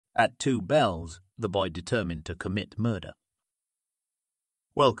At 2 bells, the boy determined to commit murder.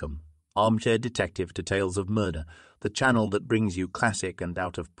 Welcome, armchair detective, to Tales of Murder, the channel that brings you classic and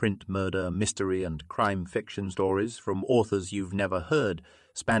out-of-print murder, mystery and crime fiction stories from authors you've never heard,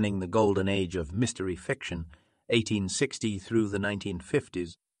 spanning the golden age of mystery fiction, 1860 through the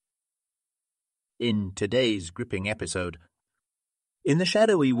 1950s. In today's gripping episode, in the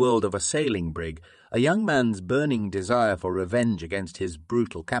shadowy world of a sailing brig, a young man's burning desire for revenge against his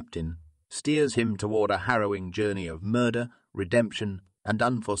brutal captain steers him toward a harrowing journey of murder, redemption, and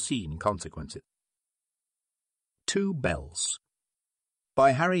unforeseen consequences. 2 Bells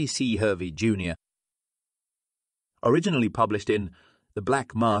by Harry C. Hervey, Jr. Originally published in The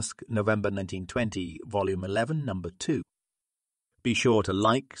Black Mask, November 1920, Volume 11, Number 2. Be sure to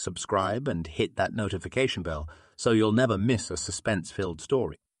like, subscribe, and hit that notification bell so you'll never miss a suspense-filled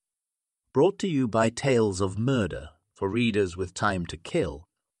story. Brought to you by Tales of Murder, for readers with time to kill.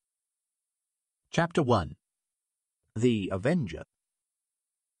 Chapter 1. The Avenger.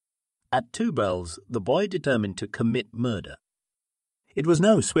 At 2 bells, the boy determined to commit murder. It was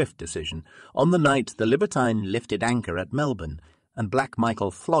no swift decision. On the night, the Libertine lifted anchor at Melbourne, and Black Michael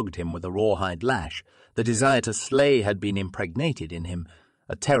flogged him with a rawhide lash. The desire to slay had been impregnated in him,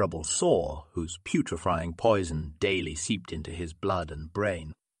 a terrible sore whose putrefying poison daily seeped into his blood and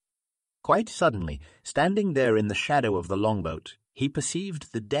brain. Quite suddenly, standing there in the shadow of the longboat, he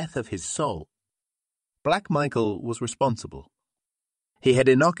perceived the death of his soul. Black Michael was responsible. He had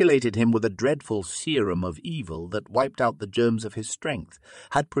inoculated him with a dreadful serum of evil that wiped out the germs of his strength,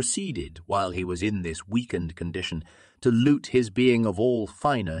 had proceeded, while he was in this weakened condition, to loot his being of all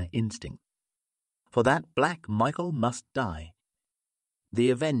finer instinct. For that Black Michael must die. The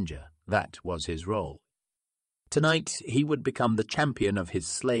Avenger, that was his role. Tonight he would become the champion of his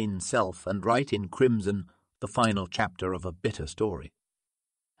slain self and write in crimson the final chapter of a bitter story.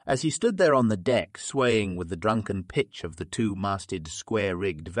 As he stood there on the deck, swaying with the drunken pitch of the 2-masted,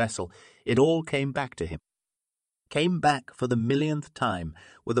 square-rigged vessel, it all came back to him. Came back for the millionth time,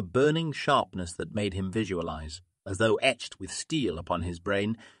 with a burning sharpness that made him visualize, as though etched with steel upon his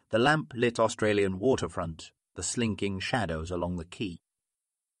brain, the lamp-lit Australian waterfront, the slinking shadows along the quay.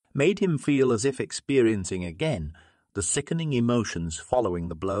 Made him feel as if experiencing again the sickening emotions following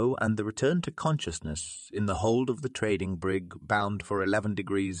the blow and the return to consciousness in the hold of the trading brig bound for 11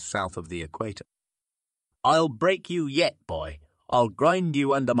 degrees south of the equator. "I'll break you yet, boy. I'll grind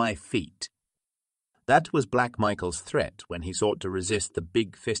you under my feet." That was Black Michael's threat when he sought to resist the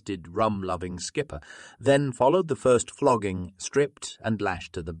big-fisted, rum-loving skipper, then followed the first flogging, stripped and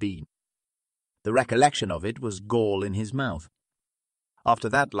lashed to the beam. The recollection of it was gall in his mouth. After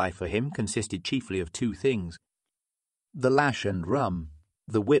that, life for him consisted chiefly of 2 things. The lash and rum,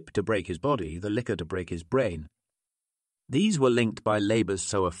 the whip to break his body, the liquor to break his brain. These were linked by labours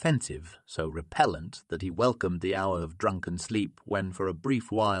so offensive, so repellent, that he welcomed the hour of drunken sleep when for a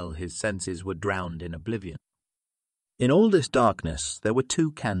brief while his senses were drowned in oblivion. In all this darkness there were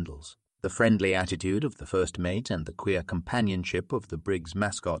 2 candles, the friendly attitude of the first mate and the queer companionship of the brig's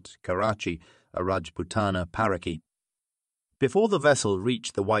mascot, Karachi, a Rajputana parakeet. Before the vessel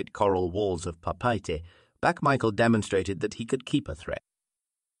reached the white coral walls of Papeete, Black Michael demonstrated that he could keep a threat.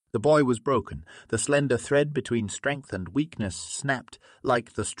 The boy was broken. The slender thread between strength and weakness snapped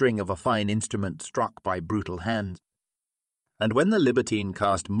like the string of a fine instrument struck by brutal hands. And when the Libertine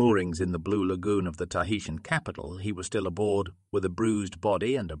cast moorings in the blue lagoon of the Tahitian capital, he was still aboard, with a bruised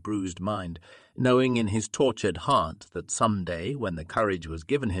body and a bruised mind, knowing in his tortured heart that some day, when the courage was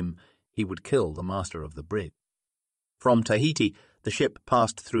given him, he would kill the master of the brig. From Tahiti, the ship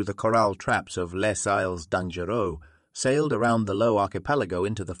passed through the coral traps of Les Isles Dangereux, sailed around the low archipelago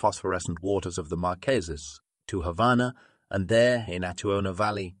into the phosphorescent waters of the Marquesas, to Havana, and there, in Atuona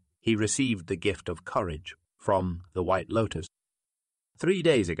Valley, he received the gift of courage from the White Lotus. 3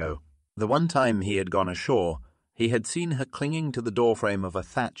 days ago, the one time he had gone ashore, he had seen her clinging to the doorframe of a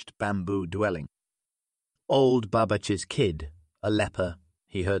thatched bamboo dwelling. "Old Babach's kid, a leper,"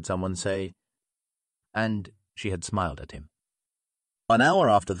 he heard someone say, and she had smiled at him. An hour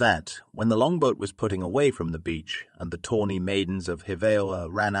after that, when the longboat was putting away from the beach, and the tawny maidens of Hiveoa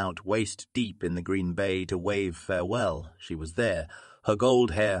ran out waist-deep in the green bay to wave farewell, she was there, her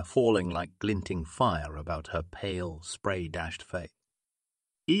gold hair falling like glinting fire about her pale, spray-dashed face.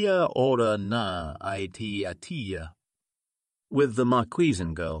 "Ia ora na aiti atia." With the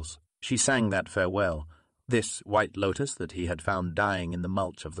Marquesan girls, she sang that farewell, this white lotus that he had found dying in the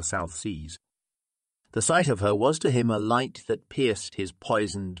mulch of the South Seas. The sight of her was to him a light that pierced his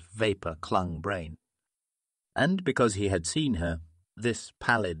poisoned, vapour-clung brain. And because he had seen her, this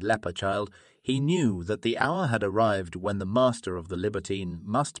pallid leper child, He knew that the hour had arrived when the master of the libertine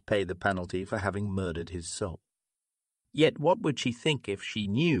must pay the penalty for having murdered his soul. Yet what would she think if she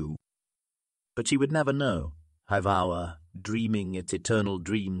knew? But she would never know. Hivawa, dreaming its eternal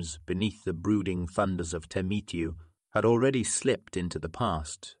dreams beneath the brooding thunders of Temityu, had already slipped into the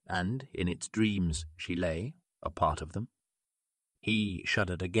past, and in its dreams she lay, a part of them. He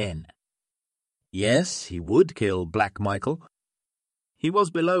shuddered again. Yes, he would kill Black Michael. He was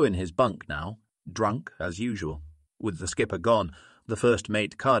below in his bunk now, drunk as usual. With the skipper gone, the first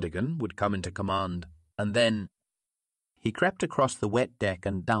mate Cardigan would come into command, and then he crept across the wet deck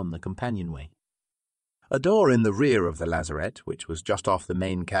and down the companionway. A door in the rear of the lazarette, which was just off the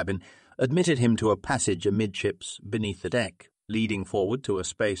main cabin, admitted him to a passage amidships beneath the deck, leading forward to a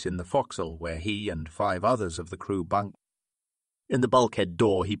space in the forecastle where he and 5 others of the crew bunked. In the bulkhead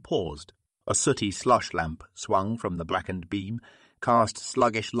door he paused. A sooty slush lamp, swung from the blackened beam, cast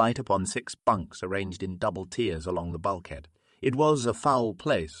sluggish light upon 6 bunks arranged in double tiers along the bulkhead. It was a foul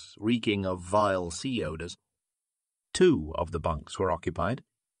place, reeking of vile sea odours. 2 of the bunks were occupied.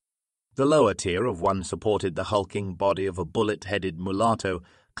 The lower tier of one supported the hulking body of a bullet-headed mulatto,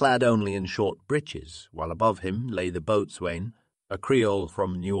 clad only in short breeches, while above him lay the boatswain, a Creole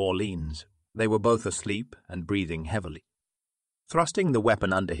from New Orleans. They were both asleep and breathing heavily. Thrusting the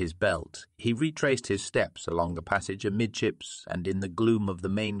weapon under his belt, he retraced his steps along the passage amidships and in the gloom of the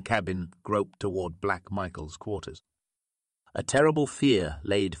main cabin groped toward Black Michael's quarters. A terrible fear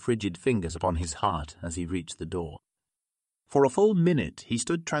laid frigid fingers upon his heart as he reached the door. For a full minute he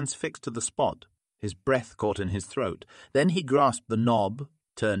stood transfixed to the spot, his breath caught in his throat. Then he grasped the knob,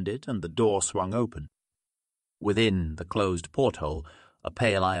 turned it, and the door swung open. Within the closed porthole, a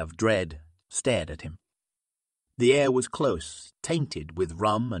pale eye of dread stared at him. The air was close, tainted with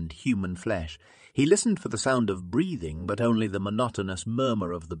rum and human flesh. He listened for the sound of breathing, but only the monotonous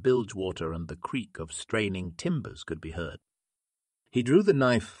murmur of the bilgewater and the creak of straining timbers could be heard. He drew the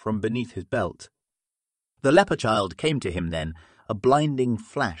knife from beneath his belt. The leper child came to him then, a blinding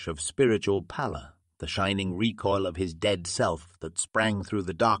flash of spiritual pallor, the shining recoil of his dead self that sprang through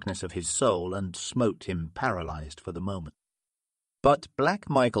the darkness of his soul and smote him paralyzed for the moment. But Black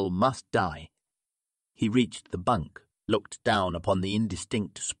Michael must die. He reached the bunk, looked down upon the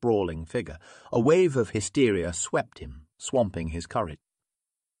indistinct, sprawling figure. A wave of hysteria swept him, swamping his courage.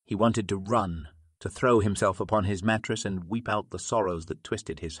 He wanted to run, to throw himself upon his mattress and weep out the sorrows that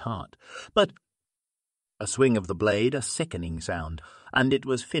twisted his heart. But a swing of the blade, a sickening sound, and it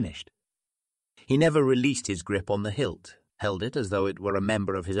was finished. He never released his grip on the hilt, held it as though it were a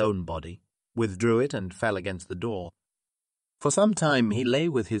member of his own body, withdrew it and fell against the door. For some time he lay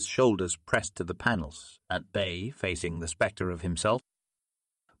with his shoulders pressed to the panels, at bay, facing the spectre of himself.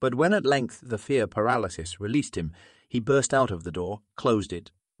 But when at length the fear paralysis released him, he burst out of the door, closed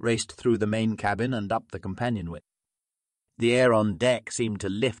it, raced through the main cabin and up the companionway. The air on deck seemed to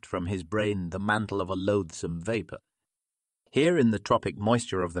lift from his brain the mantle of a loathsome vapour. Here in the tropic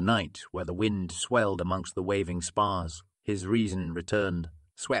moisture of the night, where the wind swelled amongst the waving spars, his reason returned,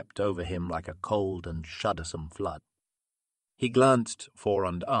 swept over him like a cold and shuddersome flood. He glanced fore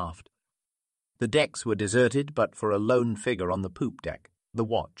and aft. The decks were deserted but for a lone figure on the poop deck, the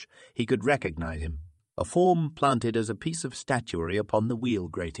watch. He could recognize him, a form planted as a piece of statuary upon the wheel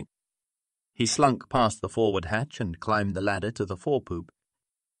grating. He slunk past the forward hatch and climbed the ladder to the forepoop.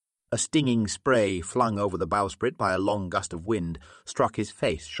 A stinging spray flung over the bowsprit by a long gust of wind struck his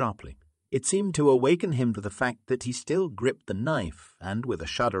face sharply. It seemed to awaken him to the fact that he still gripped the knife, and with a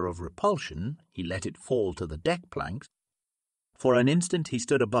shudder of repulsion he let it fall to the deck planks. For an instant he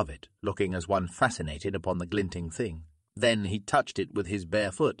stood above it, looking as one fascinated upon the glinting thing. Then he touched it with his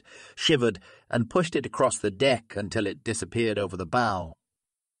bare foot, shivered, and pushed it across the deck until it disappeared over the bow.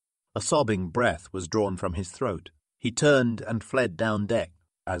 A sobbing breath was drawn from his throat. He turned and fled down deck,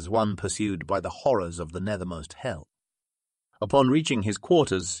 as one pursued by the horrors of the nethermost hell. Upon reaching his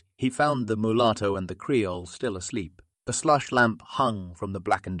quarters, he found the mulatto and the Creole still asleep. The slush lamp hung from the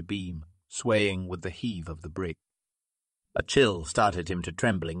blackened beam, swaying with the heave of the brig. A chill started him to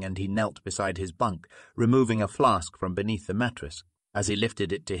trembling, and he knelt beside his bunk, removing a flask from beneath the mattress. As he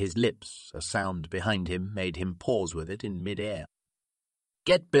lifted it to his lips, a sound behind him made him pause with it in mid-air.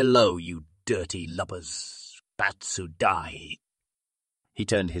 "Get below, you dirty lubbers! Bats who die!" He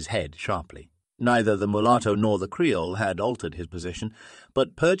turned his head sharply. Neither the mulatto nor the Creole had altered his position,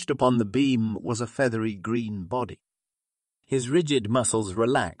 but perched upon the beam was a feathery green body. His rigid muscles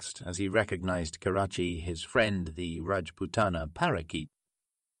relaxed as he recognized Karachi, his friend, the Rajputana parakeet.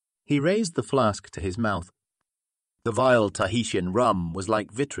 He raised the flask to his mouth. The vile Tahitian rum was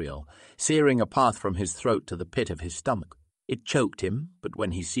like vitriol, searing a path from his throat to the pit of his stomach. It choked him, but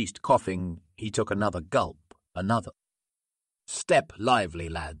when he ceased coughing, He took another gulp, another. "Step lively,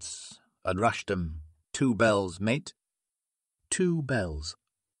 lads," and rushed 'em. "2 bells, mate." 2 bells.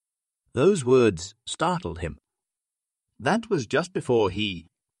 Those words startled him. That was just before he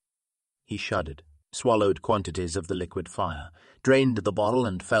shuddered, swallowed quantities of the liquid fire, drained the bottle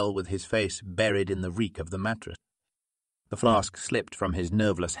and fell with his face buried in the reek of the mattress. The flask slipped from his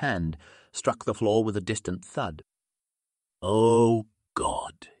nerveless hand, struck the floor with a distant thud. "Oh,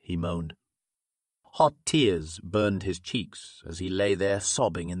 God," he moaned. Hot tears burned his cheeks as he lay there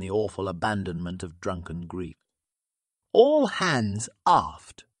sobbing in the awful abandonment of drunken grief. "All hands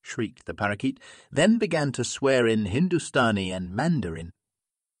aft!" shrieked the parakeet, then began to swear in Hindustani and Mandarin.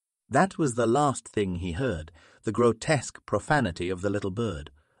 That was the last thing he heard, the grotesque profanity of the little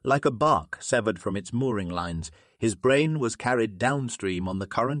bird. Like a bark severed from its mooring lines, his brain was carried downstream on the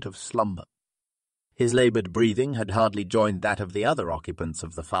current of slumber. His laboured breathing had hardly joined that of the other occupants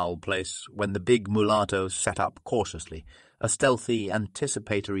of the foul place when the big mulatto sat up cautiously, a stealthy,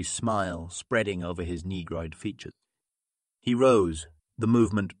 anticipatory smile spreading over his negroid features. He rose, the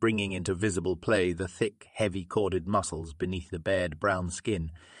movement bringing into visible play the thick, heavy-corded muscles beneath the bared brown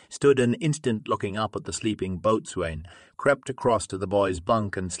skin, stood an instant looking up at the sleeping boatswain, crept across to the boy's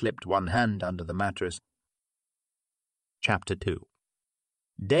bunk and slipped one hand under the mattress. Chapter 2.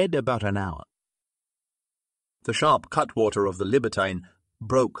 Dead about an hour. The sharp cutwater of the Libertine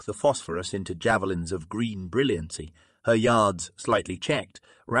broke the phosphorus into javelins of green brilliancy. Her yards, slightly checked,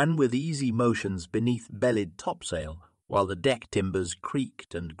 ran with easy motions beneath bellied topsail, while the deck timbers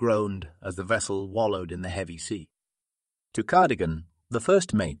creaked and groaned as the vessel wallowed in the heavy sea. To Cardigan, the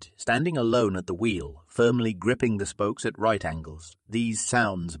first mate, standing alone at the wheel, firmly gripping the spokes at right angles, these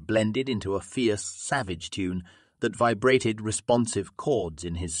sounds blended into a fierce, savage tune that vibrated responsive chords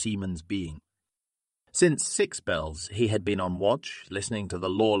in his seaman's being. Since 6 bells he had been on watch, listening to the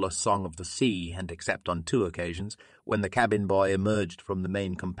lawless song of the sea, and except on 2 occasions, when the cabin boy emerged from the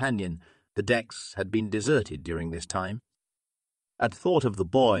main companion, the decks had been deserted during this time. At thought of the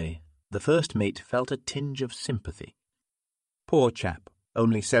boy, the first mate felt a tinge of sympathy. Poor chap,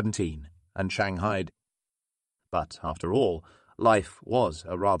 only 17, and Shanghaied. But, after all, life was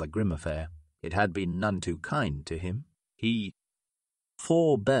a rather grim affair. It had been none too kind to him.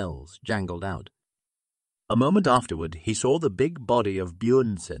 4 bells jangled out. A moment afterward he saw the big body of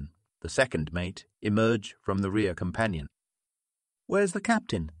Björnsen, the second mate, emerge from the rear companion. "Where's the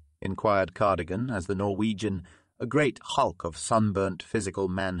captain?" inquired Cardigan as the Norwegian, a great hulk of sunburnt physical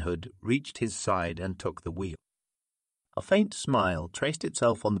manhood, reached his side and took the wheel. A faint smile traced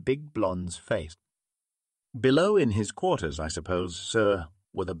itself on the big blonde's face. "Below in his quarters, I suppose, sir,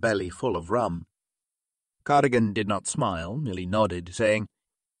 with a belly full of rum." Cardigan did not smile, merely nodded, saying,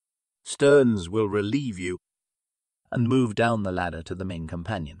 "Stearns will relieve you," and moved down the ladder to the main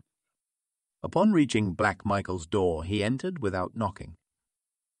companion. Upon reaching Black Michael's door, he entered without knocking.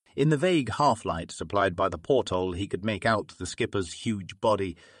 In the vague half-light supplied by the porthole, he could make out the skipper's huge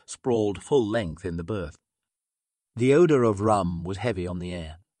body sprawled full length in the berth. The odour of rum was heavy on the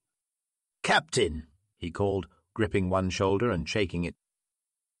air. "Captain!" he called, gripping one shoulder and shaking it.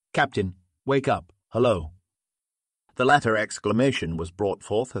 "Captain, wake up. Hello." The latter exclamation was brought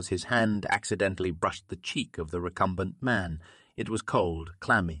forth as his hand accidentally brushed the cheek of the recumbent man. It was cold,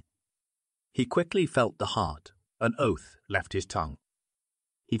 clammy. He quickly felt the heart. An oath left his tongue.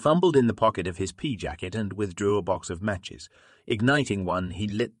 He fumbled in the pocket of his pea-jacket and withdrew a box of matches. Igniting one, he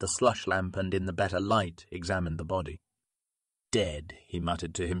lit the slush lamp and in the better light examined the body. "Dead," he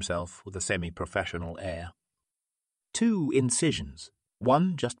muttered to himself with a semi-professional air. 2 incisions,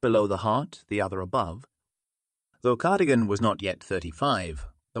 one just below the heart, the other above. Though Cardigan was not yet 35,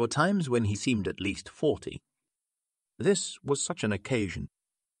 there were times when he seemed at least 40. This was such an occasion.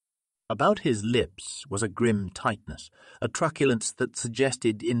 About his lips was a grim tightness, a truculence that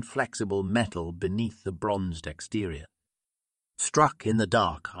suggested inflexible metal beneath the bronzed exterior. "Struck in the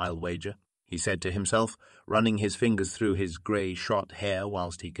dark, I'll wager," he said to himself, running his fingers through his grey shot hair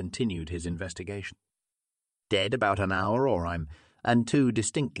whilst he continued his investigation. "Dead about an hour, or I'm and 2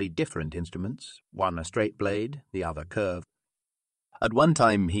 distinctly different instruments, one a straight blade, the other curved. At one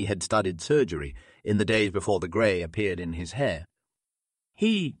time he had studied surgery, in the days before the grey appeared in his hair.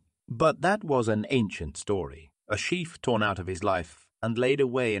 But that was an ancient story, a sheaf torn out of his life and laid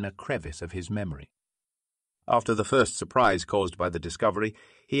away in a crevice of his memory. After the first surprise caused by the discovery,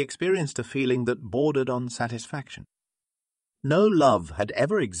 he experienced a feeling that bordered on satisfaction. No love had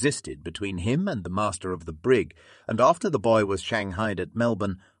ever existed between him and the master of the brig, and after the boy was shanghaied at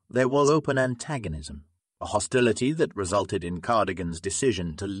Melbourne, there was open antagonism, a hostility that resulted in Cardigan's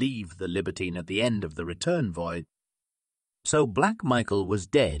decision to leave the Libertine at the end of the return voyage. So Black Michael was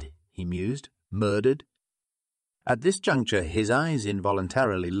dead, he mused. Murdered. At this juncture, his eyes,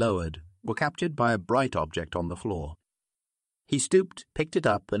 involuntarily lowered, were captured by a bright object on the floor. He stooped, picked it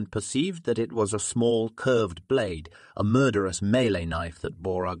up, and perceived that it was a small, curved blade, a murderous melee knife that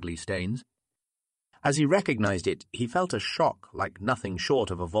bore ugly stains. As he recognized it, he felt a shock like nothing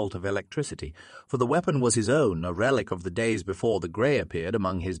short of a volt of electricity, for the weapon was his own, a relic of the days before the grey appeared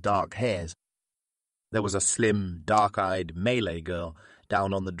among his dark hairs. There was a slim, dark-eyed Malay girl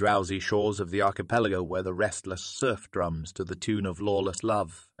down on the drowsy shores of the archipelago where the restless surf drums to the tune of lawless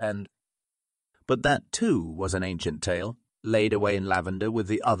love, and— But that, too, was an ancient tale, laid away in lavender with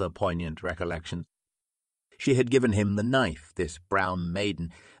the other poignant recollections. She had given him the knife, this brown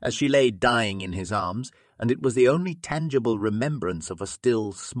maiden, as she lay dying in his arms, and it was the only tangible remembrance of a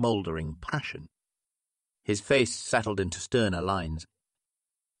still smouldering passion. His face settled into sterner lines.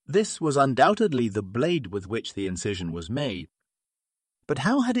 This was undoubtedly the blade with which the incision was made. But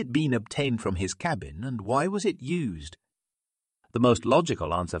how had it been obtained from his cabin, and why was it used? The most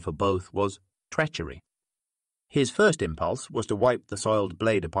logical answer for both was treachery. His first impulse was to wipe the soiled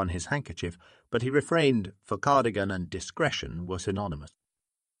blade upon his handkerchief, but he refrained, for cardigan and discretion were synonymous.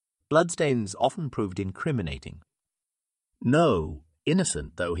 Bloodstains often proved incriminating. No,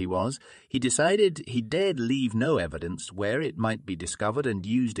 innocent though he was, he decided he dared leave no evidence where it might be discovered and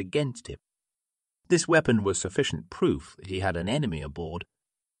used against him. This weapon was sufficient proof that he had an enemy aboard.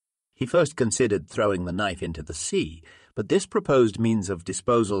 He first considered throwing the knife into the sea, but this proposed means of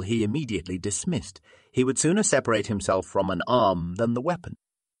disposal he immediately dismissed. He would sooner separate himself from an arm than the weapon.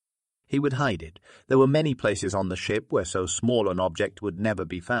 He would hide it. There were many places on the ship where so small an object would never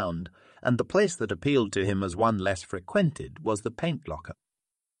be found, and the place that appealed to him as one less frequented was the paint locker.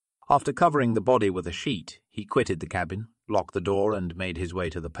 After covering the body with a sheet, he quitted the cabin, locked the door, and made his way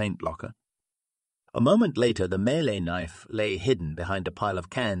to the paint locker. A moment later, the Malay knife lay hidden behind a pile of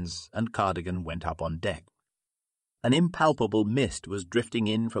cans, and Cardigan went up on deck. An impalpable mist was drifting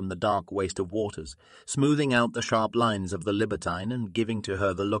in from the dark waste of waters, smoothing out the sharp lines of the Libertine and giving to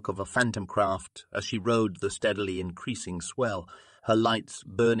her the look of a phantom craft as she rode the steadily increasing swell, her lights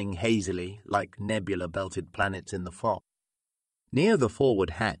burning hazily like nebula-belted planets in the fog. Near the forward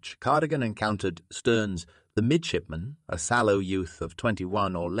hatch, Cardigan encountered Stearns, the midshipman, a sallow youth of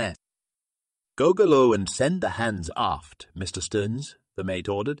 21 or less. "Go below and send the hands aft, Mr. Stearns," the mate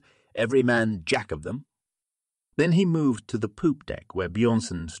ordered, "every man jack of them." Then he moved to the poop deck, where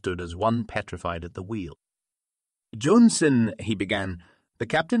Bjornsen stood as one petrified at the wheel. "Johnson," he began, "the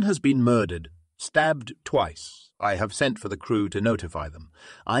captain has been murdered, stabbed twice. I have sent for the crew to notify them.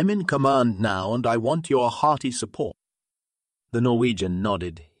 I'm in command now, and I want your hearty support." The Norwegian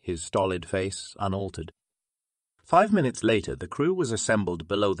nodded, his stolid face unaltered. 5 minutes later, the crew was assembled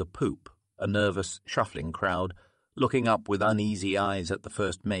below the poop, a nervous, shuffling crowd, looking up with uneasy eyes at the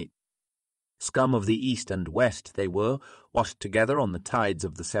first mate. Scum of the east and west they were, washed together on the tides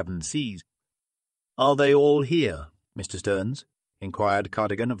of the seven seas. "Are they all here, Mr. Stearns?" inquired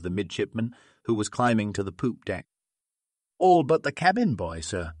Cardigan of the midshipman, who was climbing to the poop deck. "All but the cabin boy,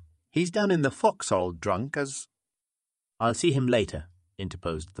 sir. He's down in the forecastle drunk as—" "I'll see him later,"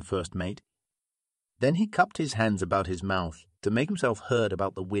 interposed the first mate. Then he cupped his hands about his mouth to make himself heard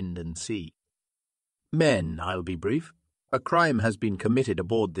about the wind and sea. "Men, I'll be brief. A crime has been committed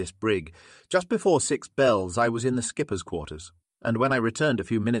aboard this brig. Just before 6 bells I was in the skipper's quarters, and when I returned a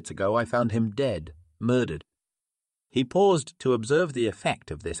few minutes ago I found him dead, murdered." He paused to observe the effect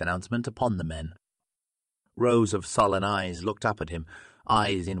of this announcement upon the men. Rows of sullen eyes looked up at him,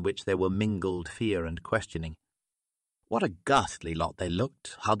 eyes in which there were mingled fear and questioning. What a ghastly lot they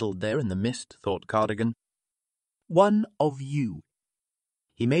looked, huddled there in the mist, thought Cardigan. "One of you."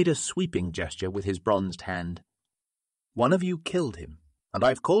 He made a sweeping gesture with his bronzed hand. "One of you killed him, and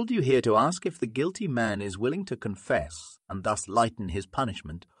I've called you here to ask if the guilty man is willing to confess and thus lighten his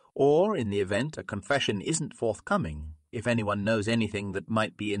punishment, or, in the event a confession isn't forthcoming, if anyone knows anything that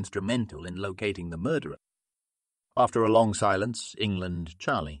might be instrumental in locating the murderer." After a long silence, England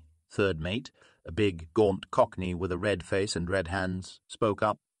Charlie, third mate, a big, gaunt cockney with a red face and red hands, spoke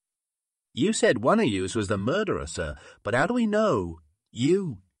up. "You said one of yous was the murderer, sir, but how do we know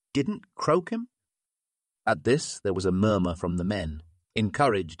you didn't croak him?" At this there was a murmur from the men.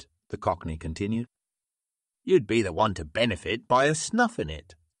 Encouraged, the cockney continued, "You'd be the one to benefit by a snuffing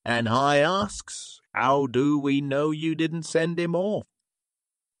it. And I asks, how do we know you didn't send him off?"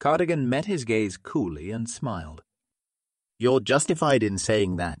 Cardigan met his gaze coolly and smiled. "You're justified in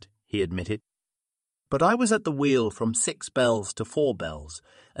saying that," he admitted. "But I was at the wheel from 6 bells to 4 bells,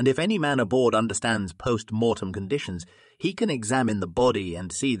 and if any man aboard understands post-mortem conditions, he can examine the body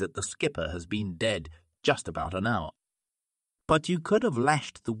and see that the skipper has been dead just about an hour." "But you could have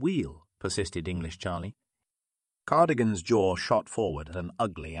lashed the wheel," persisted English Charlie. Cardigan's jaw shot forward at an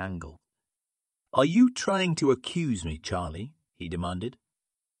ugly angle. "Are you trying to accuse me, Charlie?" he demanded.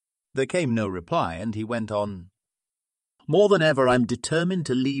 There came no reply, and he went on, "More than ever, I'm determined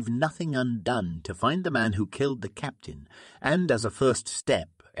to leave nothing undone to find the man who killed the captain, and as a first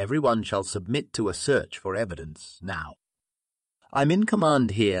step, everyone shall submit to a search for evidence now. I'm in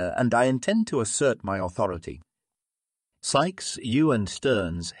command here, and I intend to assert my authority. Sykes, you and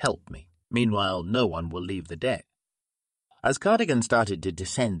Stearns help me. Meanwhile, no one will leave the deck." As Cardigan started to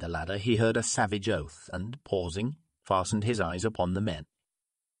descend the ladder, he heard a savage oath, and, pausing, fastened his eyes upon the men.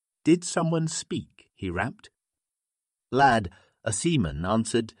 "Did someone speak?" he rapped. "Lad, a seaman,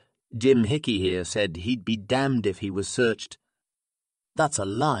 answered. Jim Hickey here said he'd be damned if he was searched." "That's a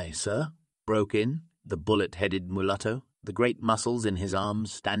lie, sir," broke in the bullet-headed mulatto, the great muscles in his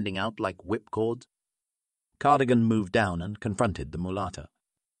arms standing out like whipcords. Cardigan moved down and confronted the mulatto.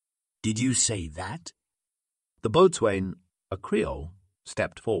 "Did you say that?" The boatswain, a Creole,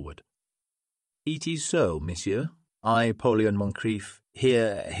 stepped forward. "It is so, monsieur. I, Pauline Moncrief,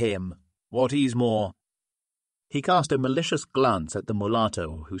 hear him. What is more—" He cast a malicious glance at the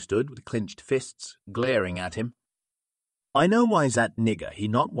mulatto, who stood with clenched fists, glaring at him. "I know why that nigger he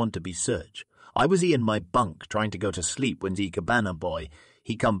not want to be searched. I was in my bunk trying to go to sleep when the cabana boy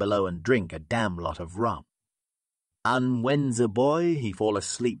he come below and drink a damn lot of rum. And when the boy he fall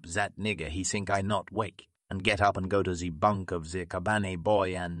asleep, that nigger he think I not wake, and get up and go to the bunk of the cabana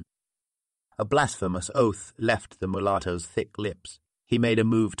boy and—" A blasphemous oath left the mulatto's thick lips. He made a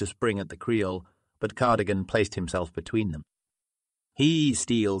move to spring at the Creole, but Cardigan placed himself between them. "He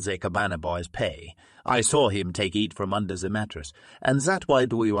steals the cabana boy's pay. I saw him take it from under the mattress, and that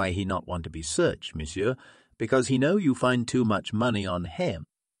why he not want to be searched, monsieur, because he know you find too much money on him."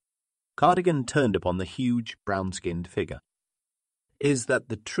 Cardigan turned upon the huge, brown-skinned figure. "Is that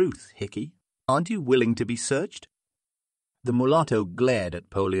the truth, Hickey? Aren't you willing to be searched?" The mulatto glared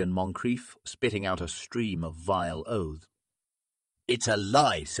at Pauline Moncrief, spitting out a stream of vile oaths. "It's a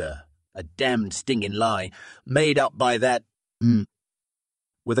lie, sir. A damned stinging lie, made up by that—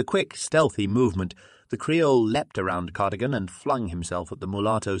 With a quick, stealthy movement, the Creole leapt around Cardigan and flung himself at the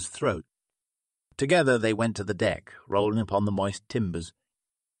mulatto's throat. Together they went to the deck, rolling upon the moist timbers.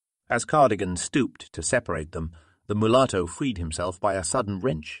 As Cardigan stooped to separate them, the mulatto freed himself by a sudden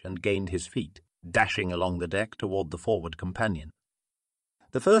wrench and gained his feet, dashing along the deck toward the forward companion.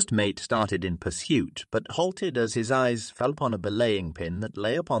 The first mate started in pursuit, but halted as his eyes fell upon a belaying pin that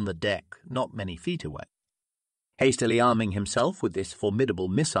lay upon the deck not many feet away. Hastily arming himself with this formidable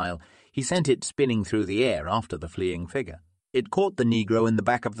missile, he sent it spinning through the air after the fleeing figure. It caught the negro in the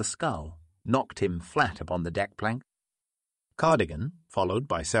back of the skull, knocked him flat upon the deck plank. Cardigan, followed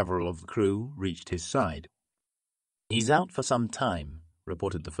by several of the crew, reached his side. "He's out for some time,"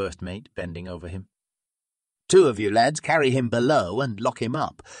 reported the first mate, bending over him. "Two of you lads carry him below and lock him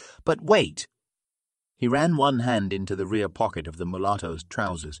up. But wait!" He ran one hand into the rear pocket of the mulatto's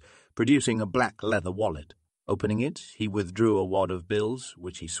trousers, producing a black leather wallet. Opening it, he withdrew a wad of bills,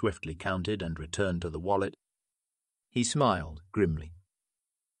 which he swiftly counted and returned to the wallet. He smiled grimly.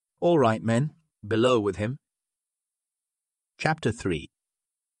 "All right, men. Below with him." Chapter 3.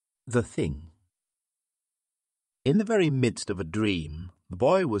 The Thing. In the very midst of a dream, the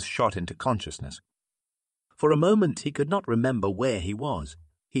boy was shot into consciousness. For a moment he could not remember where he was.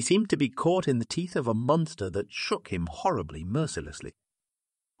 He seemed to be caught in the teeth of a monster that shook him horribly, mercilessly.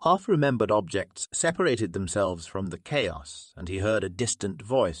 Half-remembered objects separated themselves from the chaos, and he heard a distant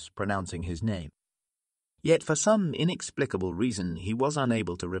voice pronouncing his name. Yet for some inexplicable reason he was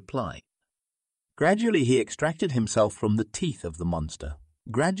unable to reply. Gradually he extracted himself from the teeth of the monster.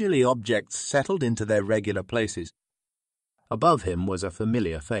 Gradually objects settled into their regular places. Above him was a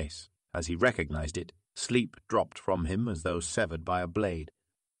familiar face. As he recognized it, sleep dropped from him as though severed by a blade.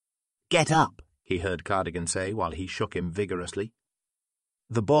 "Get up," he heard Cardigan say while he shook him vigorously.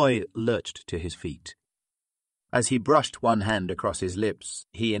 The boy lurched to his feet. As he brushed one hand across his lips,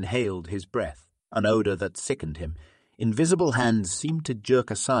 he inhaled his breath, an odor that sickened him. Invisible hands seemed to jerk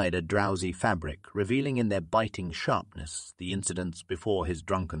aside a drowsy fabric, revealing in their biting sharpness the incidents before his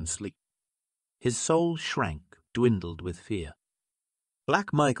drunken sleep. His soul shrank, dwindled with fear.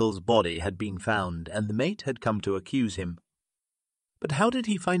 Black Michael's body had been found, and the mate had come to accuse him. But how did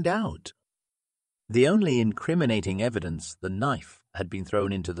he find out? The only incriminating evidence, the knife, had been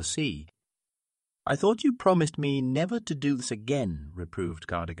thrown into the sea. "I thought you promised me never to do this again," reproved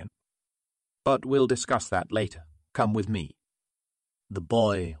Cardigan. "But we'll discuss that later. Come with me." The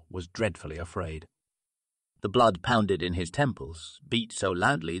boy was dreadfully afraid. The blood pounded in his temples, beat so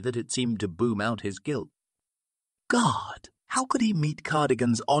loudly that it seemed to boom out his guilt. "God, How could he meet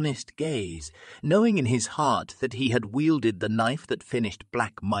Cardigan's honest gaze, knowing in his heart that he had wielded the knife that finished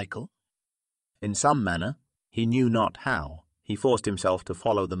Black Michael? In some manner, he knew not how, he forced himself to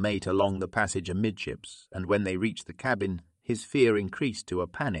follow the mate along the passage amidships, and when they reached the cabin, his fear increased to a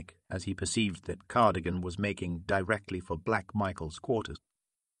panic as he perceived that Cardigan was making directly for Black Michael's quarters.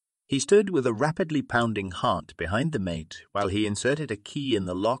 He stood with a rapidly pounding heart behind the mate while he inserted a key in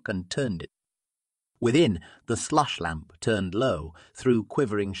the lock and turned it. Within, the slush lamp turned low, threw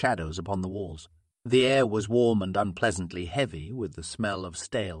quivering shadows upon the walls. The air was warm and unpleasantly heavy with the smell of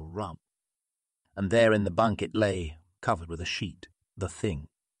stale rum. And there in the bunk it lay, covered with a sheet, the thing.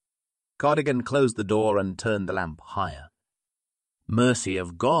 Cardigan closed the door and turned the lamp higher. Mercy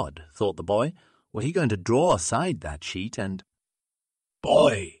of God, thought the boy, were he going to draw aside that sheet and—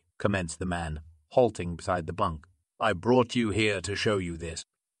 "Boy," commenced the man, halting beside the bunk, "I brought you here to show you this."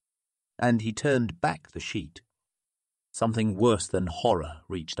 And he turned back the sheet. Something worse than horror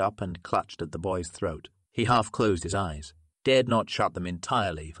reached up and clutched at the boy's throat. He half closed his eyes, dared not shut them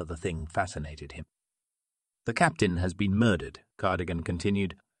entirely, for the thing fascinated him. "The captain has been murdered," Cardigan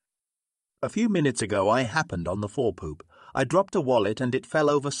continued. "A few minutes ago I happened on the forepoop. I dropped a wallet and it fell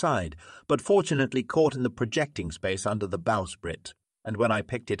overside, but fortunately caught in the projecting space under the bowsprit, and when I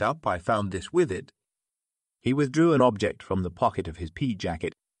picked it up I found this with it." He withdrew an object from the pocket of his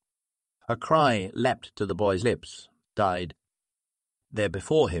pea-jacket. A cry leapt to the boy's lips, died. There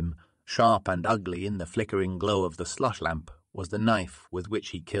before him, sharp and ugly in the flickering glow of the slush lamp, was the knife with which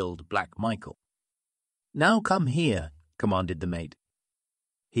he killed Black Michael. "Now come here," commanded the mate.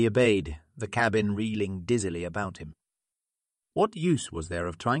 He obeyed, the cabin reeling dizzily about him. What use was there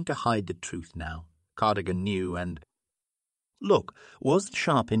of trying to hide the truth now? Cardigan knew, and— "Look," was the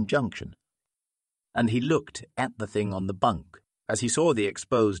sharp injunction. And he looked at the thing on the bunk. As he saw the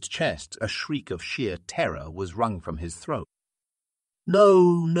exposed chest, a shriek of sheer terror was wrung from his throat.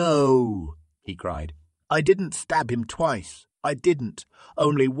 "No, no," he cried. "I didn't stab him twice. I didn't.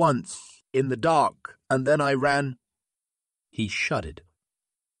 Only once, in the dark, and then I ran—" He shuddered.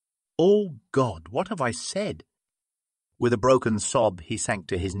 "Oh, God, what have I said?" With a broken sob, he sank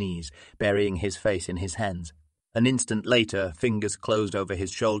to his knees, burying his face in his hands. An instant later, fingers closed over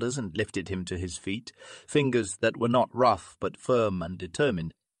his shoulders and lifted him to his feet, fingers that were not rough but firm and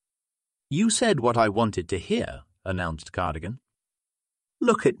determined. "You said what I wanted to hear," announced Cardigan.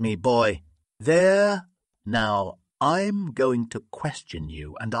 "Look at me, boy. There. Now, I'm going to question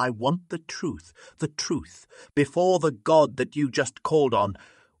you, and I want the truth, before the God that you just called on.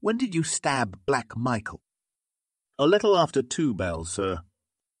 When did you stab Black Michael?" "A little after 2 bells, sir."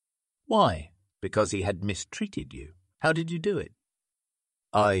 "Why? Because he had mistreated you. How did you do it?"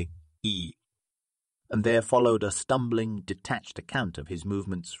 And there followed a stumbling, detached account of his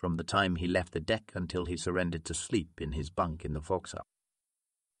movements from the time he left the deck until he surrendered to sleep in his bunk in the forecastle.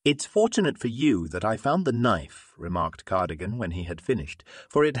 "It's fortunate for you that I found the knife," remarked Cardigan when he had finished,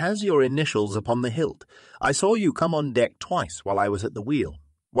 "for it has your initials upon the hilt. I saw you come on deck twice while I was at the wheel.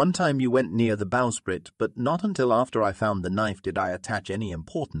 One time you went near the bowsprit, but not until after I found the knife did I attach any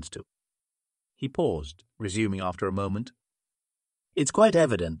importance to it." He paused, resuming after a moment. "It's quite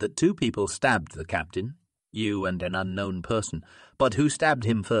evident that 2 people stabbed the captain, you and an unknown person. But who stabbed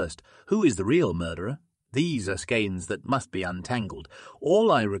him first? Who is the real murderer? These are skeins that must be untangled.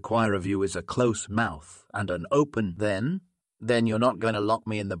 All I require of you is a close mouth and an open— Then you're not going to lock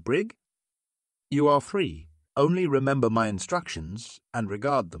me in the brig?" "You are free. Only remember my instructions and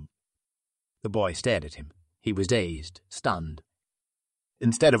regard them." The boy stared at him. He was dazed, stunned.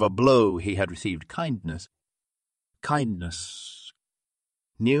 Instead of a blow, he had received kindness. Kindness.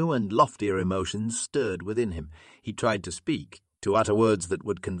 New and loftier emotions stirred within him. He tried to speak, to utter words that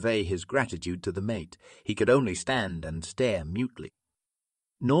would convey his gratitude to the mate. He could only stand and stare mutely.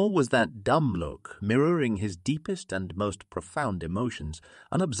 Nor was that dumb look, mirroring his deepest and most profound emotions,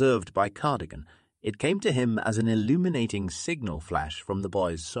 unobserved by Cardigan. It came to him as an illuminating signal flash from the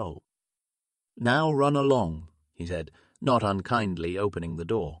boy's soul. "Now run along," he said, not unkindly opening the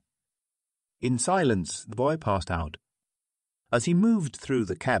door. In silence, the boy passed out. As he moved through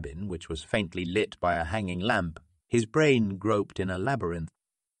the cabin, which was faintly lit by a hanging lamp, his brain groped in a labyrinth.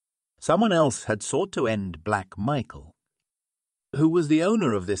 Someone else had sought to end Black Michael. Who was the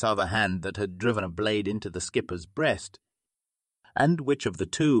owner of this other hand that had driven a blade into the skipper's breast? And which of the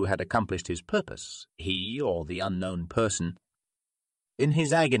 2 had accomplished his purpose, he or the unknown person? In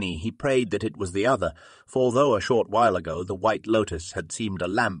his agony he prayed that it was the other, for though a short while ago the White Lotus had seemed a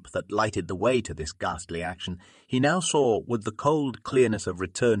lamp that lighted the way to this ghastly action, he now saw with the cold clearness of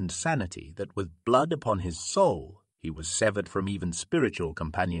returned sanity that with blood upon his soul he was severed from even spiritual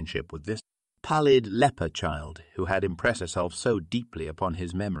companionship with this pallid leper child who had impressed herself so deeply upon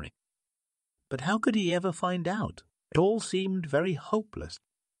his memory. But how could he ever find out? It all seemed very hopeless.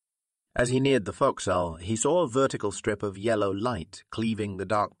 As he neared the forecastle, he saw a vertical strip of yellow light cleaving the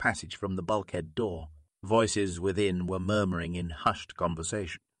dark passage from the bulkhead door. Voices within were murmuring in hushed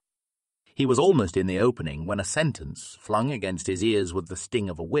conversation. He was almost in the opening when a sentence, flung against his ears with the sting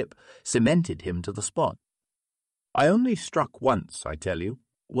of a whip, cemented him to the spot. "I only struck once, I tell you.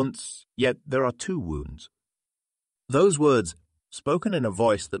 Once, yet there are 2 wounds." Those words, spoken in a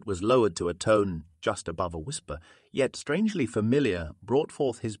voice that was lowered to a tone just above a whisper, yet strangely familiar, brought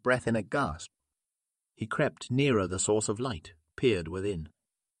forth his breath in a gasp. He crept nearer the source of light, peered within.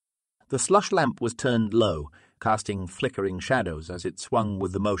 The slush lamp was turned low, casting flickering shadows as it swung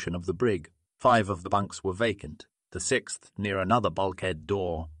with the motion of the brig. 5 of the bunks were vacant. The 6th, near another bulkhead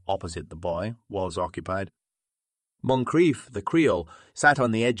door opposite the boy, was occupied. Moncrief, the Creole, sat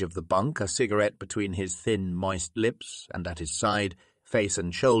on the edge of the bunk, a cigarette between his thin, moist lips, and at his side, face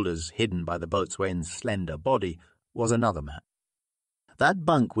and shoulders hidden by the boatswain's slender body, was another man. That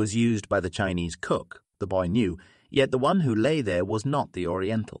bunk was used by the Chinese cook, the boy knew, yet the one who lay there was not the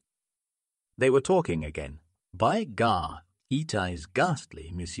Oriental. They were talking again. "By gar, Ita is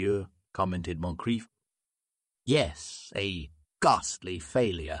ghastly, monsieur," commented Moncrief. "Yes, a ghastly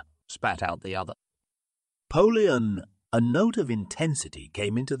failure," spat out the other. Napoleon, a note of intensity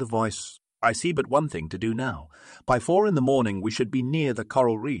came into the voice. "I see but one thing to do now. By 4 in the morning we should be near the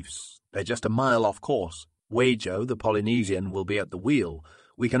coral reefs. They're just a mile off course. Wajo, the Polynesian, will be at the wheel.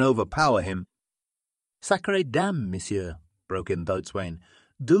 We can overpower him." "Sacré dame, monsieur," broke in Boatswain.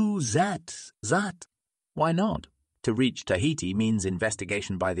 "Do that. Why not? To reach Tahiti means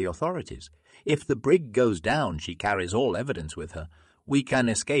investigation by the authorities. If the brig goes down, she carries all evidence with her. We can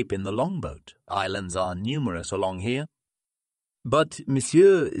escape in the longboat. Islands are numerous along here." "But,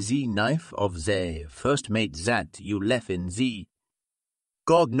 monsieur, the knife of the first mate that you left in the—"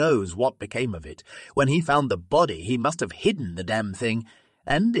 "God knows what became of it. When he found the body, he must have hidden the damn thing.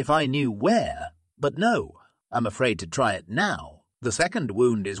 And if I knew where— But no, I'm afraid to try it now. The 2nd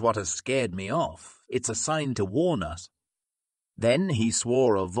wound is what has scared me off. It's a sign to warn us." Then he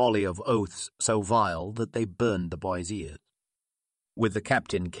swore a volley of oaths so vile that they burned the boy's ears. "With the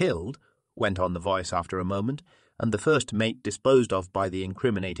captain killed," went on the voice after a moment, "and the first mate disposed of by the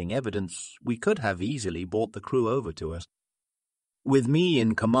incriminating evidence, we could have easily brought the crew over to us. With me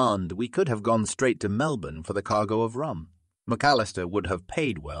in command, we could have gone straight to Melbourne for the cargo of rum. McAllister would have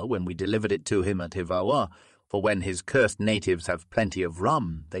paid well when we delivered it to him at Hivawa, for when his cursed natives have plenty of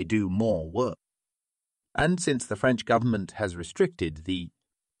rum, they do more work. And since the French government has restricted the—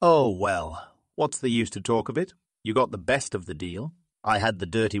 Oh, well, what's the use to talk of it? You got the best of the deal. I had the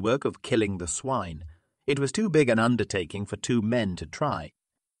dirty work of killing the swine. It was too big an undertaking for 2 men to try."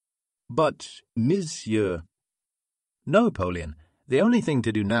 "But, monsieur—" "No, Napoleon, the only thing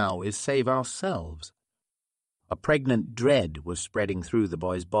to do now is save ourselves." A pregnant dread was spreading through the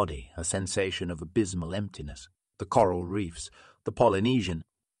boy's body, a sensation of abysmal emptiness. The coral reefs, the Polynesian.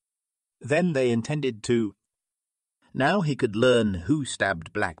 Then they intended to— Now he could learn who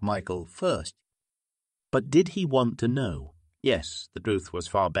stabbed Black Michael first. But did he want to know? Yes, the truth was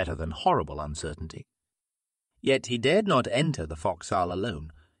far better than horrible uncertainty. Yet he dared not enter the forecastle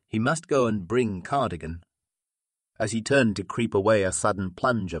alone. He must go and bring Cardigan. As he turned to creep away, a sudden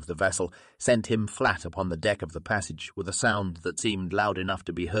plunge of the vessel sent him flat upon the deck of the passage with a sound that seemed loud enough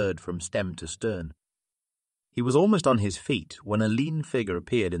to be heard from stem to stern. He was almost on his feet when a lean figure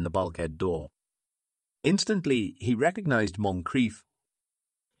appeared in the bulkhead door. Instantly he recognized Moncrief.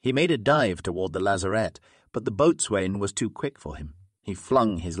 He made a dive toward the lazarette, but the boatswain was too quick for him. He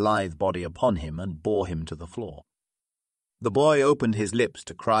flung his lithe body upon him and bore him to the floor. The boy opened his lips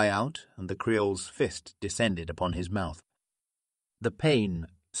to cry out, and the Creole's fist descended upon his mouth. The pain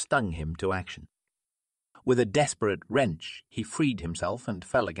stung him to action. With a desperate wrench, he freed himself and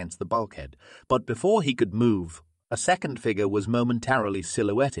fell against the bulkhead, but before he could move, a second figure was momentarily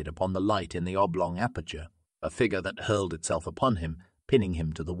silhouetted upon the light in the oblong aperture, a figure that hurled itself upon him, pinning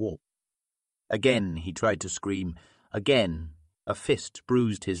him to the wall. Again he tried to scream. Again a fist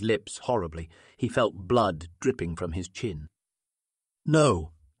bruised his lips horribly. He felt blood dripping from his chin.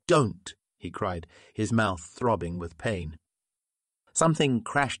 "No, don't," he cried, his mouth throbbing with pain. Something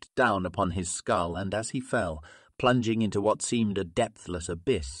crashed down upon his skull, and as he fell, plunging into what seemed a depthless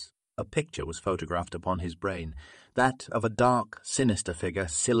abyss, a picture was photographed upon his brain, that of a dark, sinister figure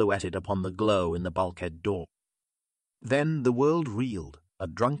silhouetted upon the glow in the bulkhead door. Then the world reeled, a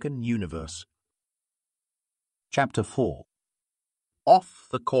drunken universe. Chapter 4. Off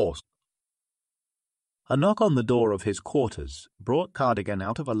the Course. A knock on the door of his quarters brought Cardigan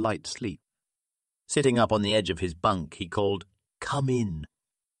out of a light sleep. Sitting up on the edge of his bunk, he called, "Come in."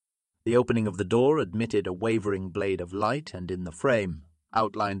 The opening of the door admitted a wavering blade of light, and in the frame,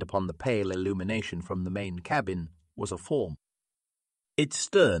 outlined upon the pale illumination from the main cabin, was a form. "It's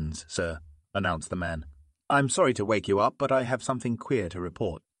Stearns, sir," announced the man. "I'm sorry to wake you up, but I have something queer to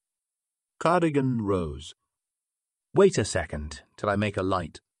report." Cardigan rose. "Wait a second, till I make a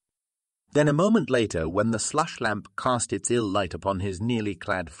light." Then a moment later, when the slush lamp cast its ill light upon his nearly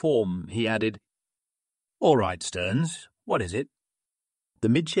clad form, he added, "All right, Stearns, what is it?" The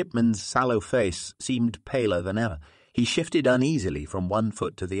midshipman's sallow face seemed paler than ever. He shifted uneasily from one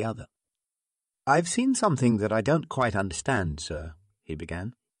foot to the other. "I've seen something that I don't quite understand, sir," he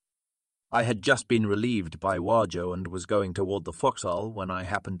began. "I had just been relieved by Warjo and was going toward the forecastle when I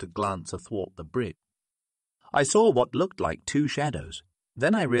happened to glance athwart the bridge. I saw what looked like two shadows.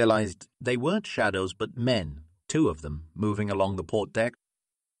 Then I realized they weren't shadows but men, two of them, moving along the port deck.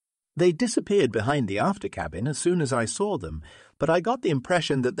 They disappeared behind the after cabin as soon as I saw them, but I got the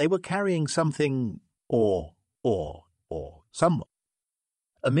impression that they were carrying something or someone.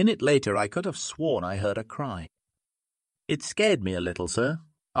 A minute later I could have sworn I heard a cry. It scared me a little, sir,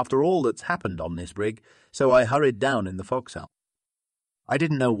 after all that's happened on this brig, so I hurried down in the forecastle. I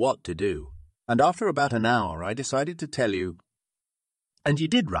didn't know what to do, and after about an hour I decided to tell you." "And you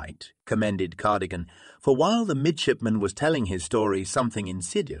did right," commended Cardigan, for while the midshipman was telling his story, something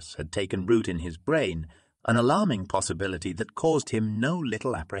insidious had taken root in his brain, an alarming possibility that caused him no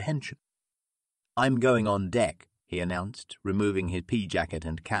little apprehension. "I'm going on deck," he announced, removing his pea-jacket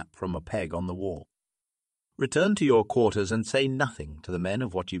and cap from a peg on the wall. "Return to your quarters and say nothing to the men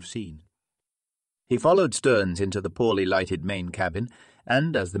of what you've seen." He followed Stearns into the poorly lighted main cabin,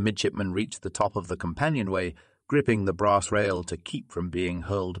 and as the midshipman reached the top of the companionway, gripping the brass rail to keep from being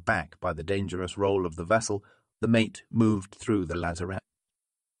hurled back by the dangerous roll of the vessel, the mate moved through the lazarette.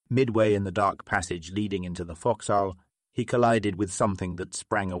 Midway in the dark passage leading into the forecastle, he collided with something that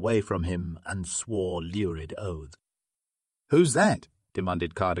sprang away from him and swore lurid oaths. "Who's that?"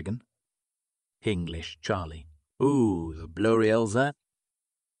 demanded Cardigan. "English Charlie." "Ooh, the blurry hell's that?"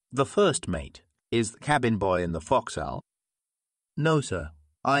 "The first mate. Is the cabin boy in the forecastle?" "No, sir.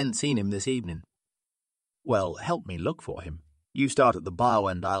 I ain't seen him this evening." "Well, help me look for him. You start at the bow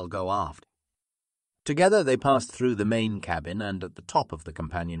and I'll go aft." Together they passed through the main cabin and at the top of the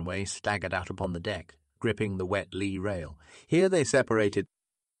companionway staggered out upon the deck, gripping the wet lee rail. Here they separated.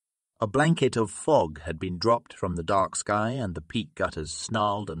 A blanket of fog had been dropped from the dark sky, and the peak gutters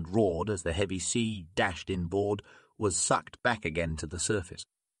snarled and roared as the heavy sea, dashed inboard, was sucked back again to the surface.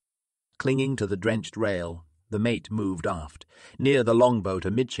 Clinging to the drenched rail, the mate moved aft. Near the longboat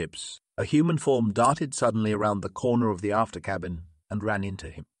amidships, a human form darted suddenly around the corner of the after cabin and ran into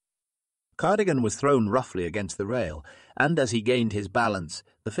him. Cardigan was thrown roughly against the rail, and as he gained his balance,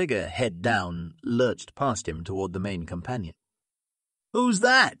 the figure, head down, lurched past him toward the main companion. "Who's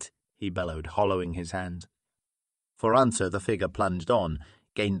that?" he bellowed, hollowing his hands. For answer, the figure plunged on,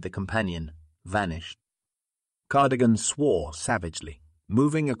 gained the companion, vanished. Cardigan swore savagely.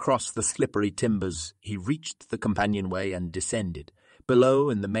 Moving across the slippery timbers, he reached the companionway and descended. Below,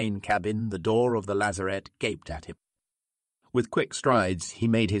 in the main cabin, the door of the lazarette gaped at him. With quick strides, he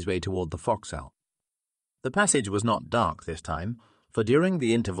made his way toward the forecastle. The passage was not dark this time, for during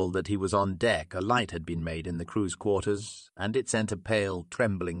the interval that he was on deck, a light had been made in the crew's quarters, and it sent a pale,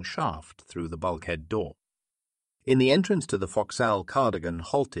 trembling shaft through the bulkhead door. In the entrance to the forecastle, Cardigan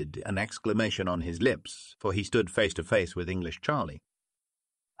halted, an exclamation on his lips, for he stood face to face with English Charlie.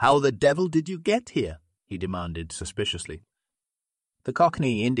 "How the devil did you get here?" he demanded suspiciously. The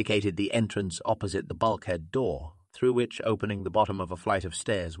Cockney indicated the entrance opposite the bulkhead door, through which opening the bottom of a flight of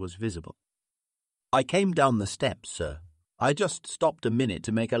stairs was visible. "I came down the steps, sir. I just stopped a minute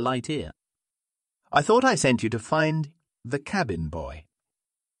to make a light here. I thought I sent you to find the cabin boy."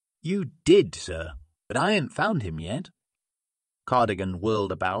 "You did, sir, but I ain't found him yet." Cardigan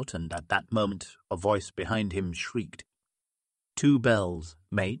whirled about, and at that moment a voice behind him shrieked, "2 bells,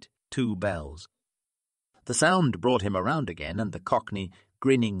 mate, 2 bells." The sound brought him around again, and the Cockney,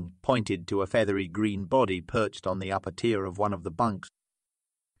 grinning, pointed to a feathery green body perched on the upper tier of one of the bunks.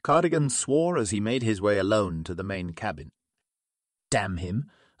 Cardigan swore as he made his way alone to the main cabin. Damn him!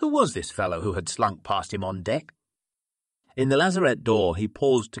 Who was this fellow who had slunk past him on deck? In the lazarette door he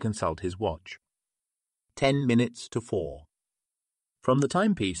paused to consult his watch. 10 minutes to 4. From the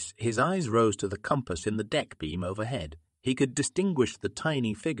timepiece his eyes rose to the compass in the deck beam overhead. He could distinguish the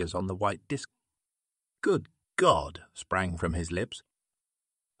tiny figures on the white disk. "Good God!" sprang from his lips.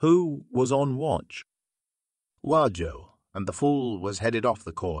 Who was on watch? Warjo, and the fool was headed off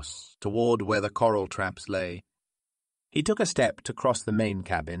the course, toward where the coral traps lay. He took a step to cross the main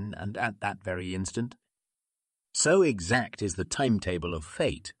cabin, and at that very instant, so exact is the timetable of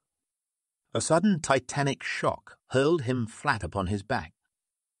fate, a sudden titanic shock hurled him flat upon his back.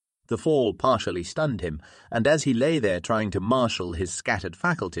 The fall partially stunned him, and as he lay there trying to marshal his scattered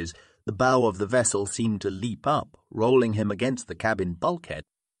faculties, the bow of the vessel seemed to leap up, rolling him against the cabin bulkhead.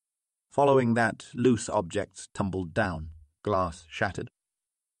 Following that, loose objects tumbled down, glass shattered.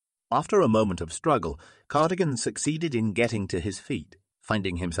 After a moment of struggle, Cardigan succeeded in getting to his feet.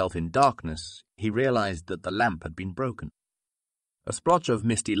 Finding himself in darkness, he realized that the lamp had been broken. A splotch of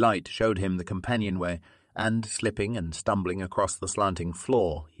misty light showed him the companionway, and, slipping and stumbling across the slanting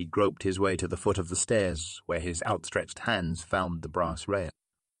floor, he groped his way to the foot of the stairs, where his outstretched hands found the brass rail.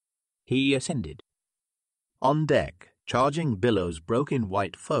 He ascended. On deck, charging billows broke in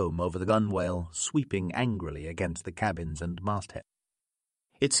white foam over the gunwale, sweeping angrily against the cabins and masthead.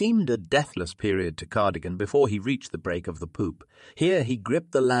 It seemed a deathless period to Cardigan before he reached the break of the poop. Here he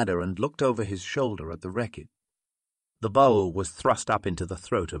gripped the ladder and looked over his shoulder at the wreckage. The bow was thrust up into the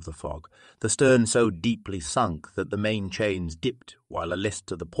throat of the fog, the stern so deeply sunk that the main chains dipped, while a list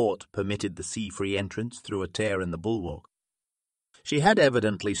to the port permitted the sea-free entrance through a tear in the bulwark. She had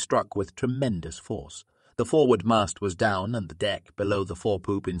evidently struck with tremendous force. The forward mast was down, and the deck below the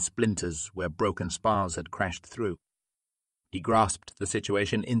forepoop in splinters where broken spars had crashed through. He grasped the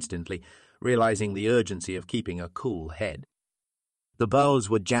situation instantly, realizing the urgency of keeping a cool head. The bows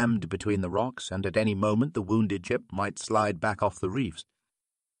were jammed between the rocks, and at any moment the wounded ship might slide back off the reefs.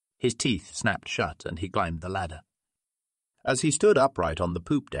 His teeth snapped shut, and he climbed the ladder. As he stood upright on the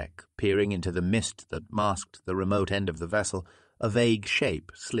poop deck, peering into the mist that masked the remote end of the vessel, a vague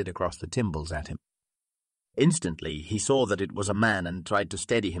shape slid across the timbers at him. Instantly he saw that it was a man and tried to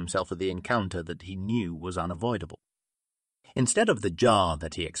steady himself for the encounter that he knew was unavoidable. Instead of the jar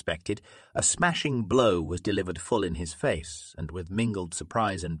that he expected, a smashing blow was delivered full in his face, and with mingled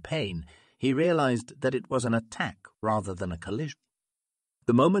surprise and pain, he realized that it was an attack rather than a collision.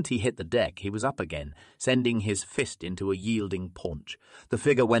 The moment he hit the deck, he was up again, sending his fist into a yielding paunch. The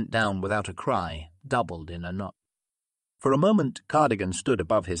figure went down without a cry, doubled in a knot. For a moment, Cardigan stood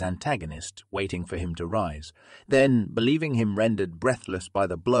above his antagonist, waiting for him to rise. Then, believing him rendered breathless by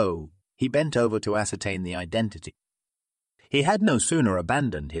the blow, he bent over to ascertain the identity. He had no sooner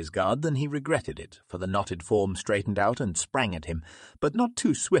abandoned his guard than he regretted it, for the knotted form straightened out and sprang at him, but not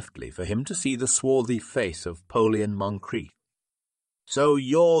too swiftly for him to see the swarthy face of Polion Moncrief. "So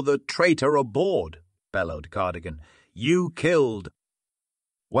you're the traitor aboard," bellowed Cardigan. "You killed—"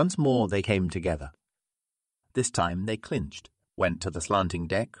 Once more they came together. This time they clinched, went to the slanting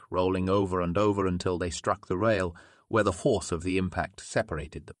deck, rolling over and over until they struck the rail, where the force of the impact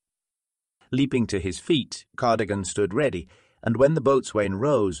separated them. Leaping to his feet, Cardigan stood ready, and when the boatswain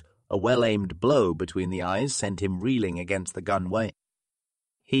rose, a well-aimed blow between the eyes sent him reeling against the gunway.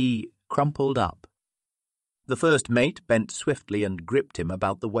 He crumpled up. The first mate bent swiftly and gripped him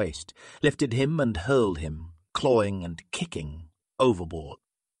about the waist, lifted him and hurled him, clawing and kicking, overboard.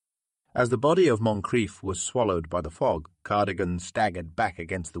 As the body of Moncrief was swallowed by the fog, Cardigan staggered back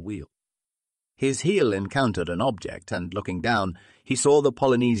against the wheel. His heel encountered an object, and looking down, he saw the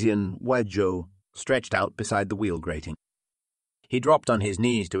Polynesian Wajo stretched out beside the wheel grating. He dropped on his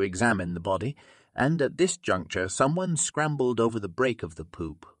knees to examine the body, and at this juncture someone scrambled over the break of the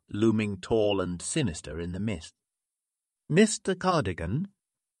poop, looming tall and sinister in the mist. "Mr. Cardigan?"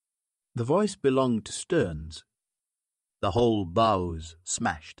 The voice belonged to Stearns. The whole bows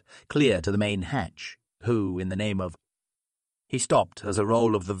smashed, clear to the main hatch, who, in the name of— He stopped as a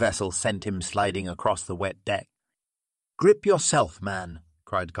roll of the vessel sent him sliding across the wet deck. "Grip yourself, man,"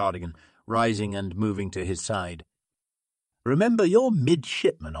 cried Cardigan, rising and moving to his side. "Remember, you're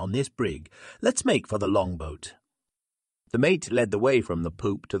midshipman on this brig. Let's make for the longboat." The mate led the way from the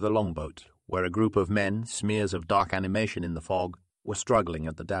poop to the longboat, where a group of men, smears of dark animation in the fog, were struggling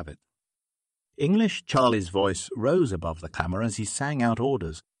at the davit. English Charlie's voice rose above the clamour as he sang out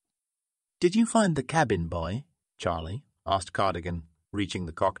orders. "Did you find the cabin boy, Charlie?" asked Cardigan, reaching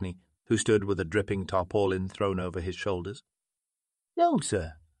the Cockney, who stood with a dripping tarpaulin thrown over his shoulders. "No,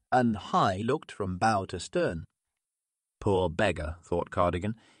 sir," and High looked from bow to stern. Poor beggar, thought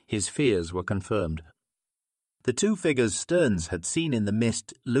Cardigan. His fears were confirmed. The two figures Stearns had seen in the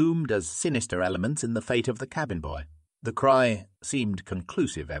mist loomed as sinister elements in the fate of the cabin boy. The cry seemed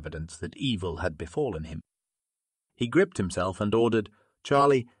conclusive evidence that evil had befallen him. He gripped himself and ordered,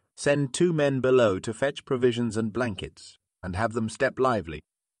 "Charlie, send 2 men below to fetch provisions and blankets, and have them step lively."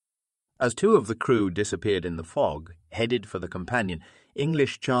 As 2 of the crew disappeared in the fog, headed for the companion,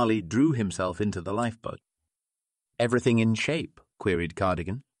 English Charlie drew himself into the lifeboat. "Everything in shape?" queried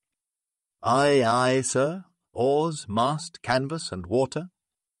Cardigan. "Aye, aye, sir," Oars, mast, canvas, and water?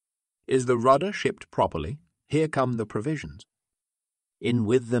 Is the rudder shipped properly? Here come the provisions. In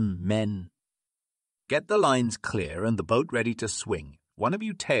with them, men. Get the lines clear and the boat ready to swing. One of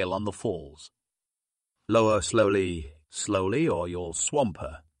you tail on the falls. Lower slowly, slowly, or you'll swamp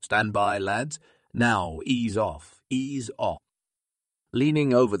her. Stand by, lads. Now, ease off, ease off.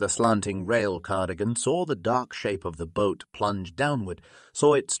 Leaning over the slanting rail, Cardigan saw the dark shape of the boat plunge downward,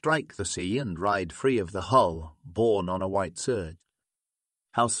 saw it strike the sea and ride free of the hull, borne on a white surge.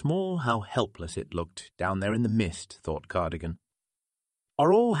 How small, how helpless it looked down there in the mist, thought Cardigan.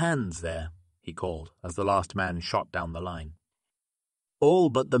 Are all hands there? He called, as the last man shot down the line. All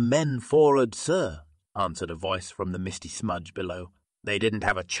but the men for'ard, sir, answered a voice from the misty smudge below. They didn't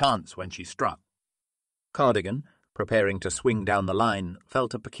have a chance when she struck. Cardigan, preparing to swing down the line,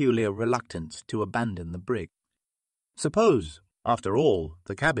 felt a peculiar reluctance to abandon the brig. Suppose, after all,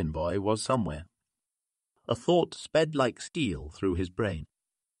 the cabin boy was somewhere. A thought sped like steel through his brain.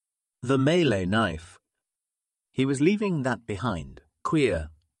 The Malay knife. He was leaving that behind. Queer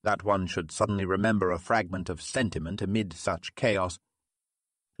that one should suddenly remember a fragment of sentiment amid such chaos.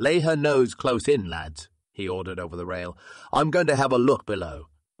 Lay her nose close in, lads, he ordered over the rail. I'm going to have a look below.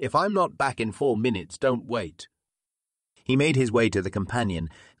 If I'm not back in 4 minutes, don't wait. He made his way to the companion,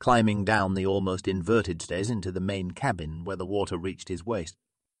 climbing down the almost inverted stairs into the main cabin where the water reached his waist.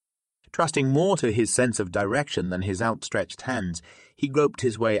 Trusting more to his sense of direction than his outstretched hands, he groped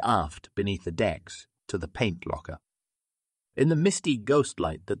his way aft beneath the decks to the paint locker. In the misty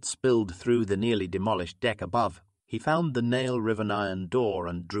ghostlight that spilled through the nearly demolished deck above, he found the nail-riven iron door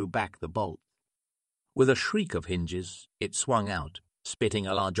and drew back the bolt. With a shriek of hinges, it swung out, spitting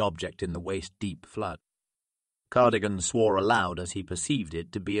a large object in the waist-deep flood. Cardigan swore aloud as he perceived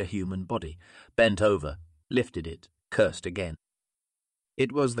it to be a human body, bent over, lifted it, cursed again.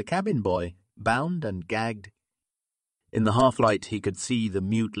 It was the cabin boy, bound and gagged. In the half-light he could see the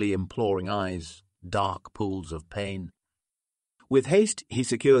mutely imploring eyes, dark pools of pain. With haste he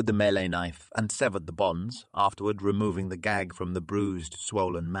secured the Malay knife and severed the bonds, afterward removing the gag from the bruised,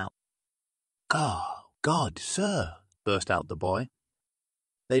 swollen mouth. God, sir, burst out the boy.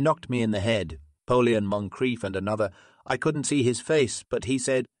 They knocked me in the head, Polian Moncrief and another. I couldn't see his face, but he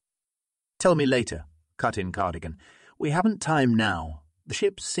said— Tell me later, cut in Cardigan. We haven't time now. The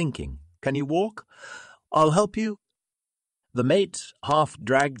ship's sinking. Can you walk? I'll help you. The mate half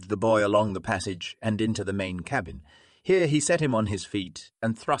dragged the boy along the passage and into the main cabin. Here he set him on his feet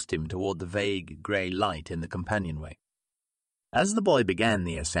and thrust him toward the vague grey light in the companionway. As the boy began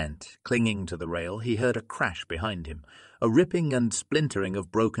the ascent, clinging to the rail, he heard a crash behind him, a ripping and splintering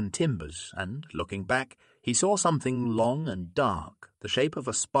of broken timbers, and, looking back, he saw something long and dark, the shape of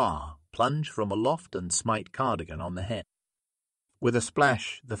a spar, plunge from aloft and smite Cardigan on the head. With a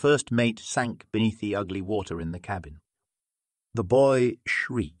splash, the first mate sank beneath the ugly water in the cabin. The boy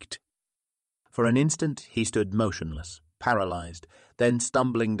shrieked. For an instant he stood motionless, paralyzed, then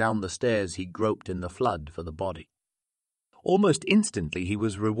stumbling down the stairs he groped in the flood for the body. Almost instantly he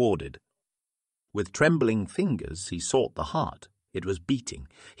was rewarded. With trembling fingers he sought the heart. It was beating.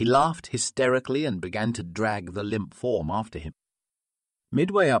 He laughed hysterically and began to drag the limp form after him.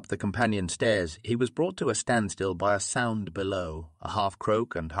 Midway up the companion stairs he was brought to a standstill by a sound below, a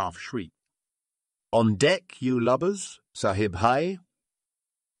half-croak and half-shriek. "On deck, you lubbers, Sahib Hai."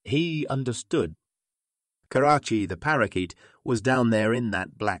 He understood. Karachi, the parakeet, was down there in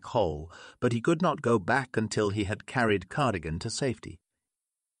that black hole, but he could not go back until he had carried Cardigan to safety.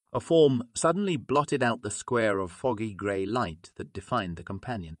 A form suddenly blotted out the square of foggy grey light that defined the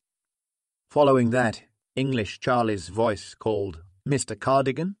companion. Following that, English Charlie's voice called, "Mr.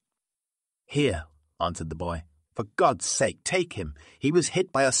 Cardigan?" "Here," answered the boy. "For God's sake, take him. He was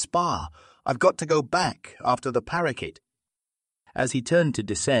hit by a spar. I've got to go back after the parakeet." As he turned to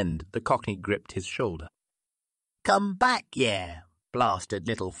descend, the Cockney gripped his shoulder. "Come back, yeah, blasted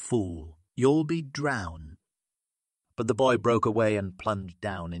little fool. You'll be drowned." But the boy broke away and plunged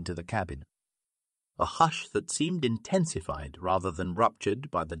down into the cabin. A hush that seemed intensified rather than ruptured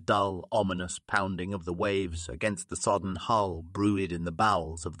by the dull, ominous pounding of the waves against the sodden hull brooded in the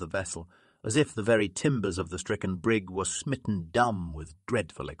bowels of the vessel, as if the very timbers of the stricken brig were smitten dumb with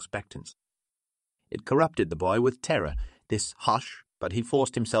dreadful expectancy. It corrupted the boy with terror, this hush, but he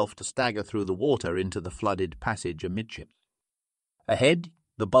forced himself to stagger through the water into the flooded passage amidships. Ahead,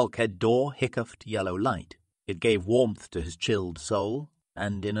 the bulkhead door hiccuped yellow light. It gave warmth to his chilled soul,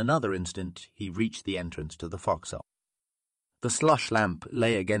 and in another instant he reached the entrance to the forecastle. The slush lamp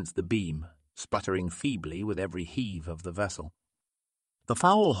lay against the beam, sputtering feebly with every heave of the vessel. The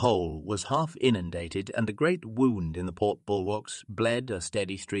foul hole was half inundated, and a great wound in the port bulwarks bled a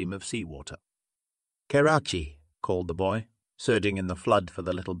steady stream of seawater. "Karachi," called the boy, surging in the flood for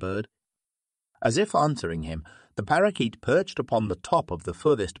the little bird. As if answering him, the parakeet perched upon the top of the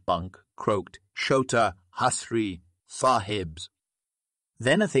furthest bunk croaked, "Shota, Hasri, Sahibs."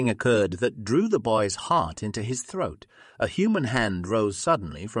 Then a thing occurred that drew the boy's heart into his throat. A human hand rose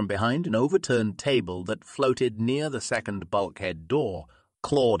suddenly from behind an overturned table that floated near the second bulkhead door,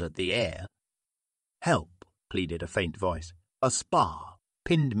 clawed at the air. "Help," pleaded a faint voice. "A spar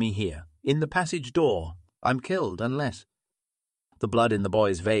pinned me here, in the passage door. I'm killed unless—" The blood in the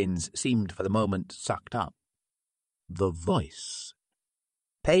boy's veins seemed for the moment sucked up. The voice.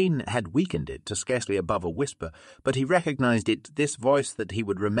 Pain had weakened it to scarcely above a whisper, but he recognized it, this voice that he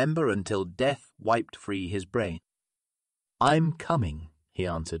would remember until death wiped free his brain. "I'm coming," he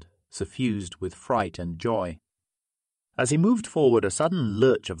answered, suffused with fright and joy. As he moved forward, a sudden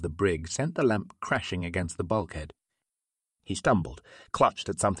lurch of the brig sent the lamp crashing against the bulkhead. He stumbled, clutched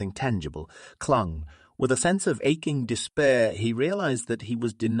at something tangible, clung. With a sense of aching despair, he realized that he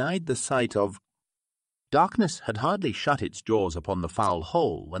was denied the sight of— Darkness had hardly shut its jaws upon the foul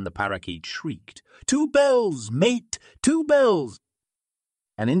hole when the parakeet shrieked, "2 bells, mate! 2 bells!"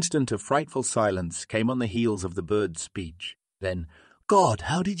 An instant of frightful silence came on the heels of the bird's speech. Then, "God,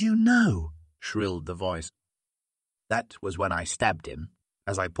 how did you know?" shrilled the voice. "That was when I stabbed him.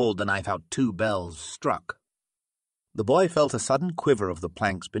 As I pulled the knife out, 2 bells struck." The boy felt a sudden quiver of the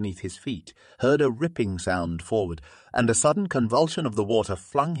planks beneath his feet, heard a ripping sound forward, and a sudden convulsion of the water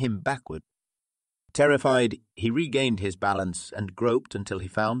flung him backward. Terrified, he regained his balance and groped until he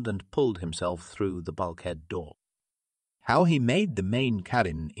found and pulled himself through the bulkhead door. How he made the main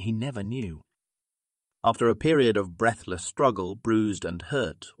cabin he never knew. After a period of breathless struggle, bruised and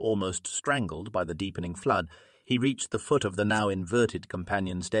hurt, almost strangled by the deepening flood, he reached the foot of the now inverted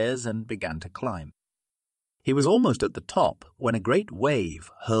companion stairs and began to climb. He was almost at the top when a great wave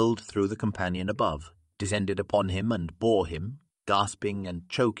hurled through the companion above, descended upon him and bore him, gasping and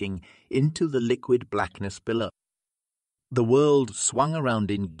choking, into the liquid blackness below. The world swung around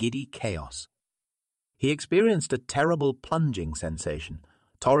in giddy chaos. He experienced a terrible plunging sensation.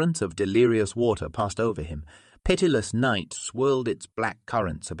 Torrents of delirious water passed over him. Pitiless night swirled its black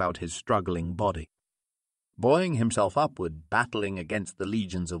currents about his struggling body. Buoying himself upward, battling against the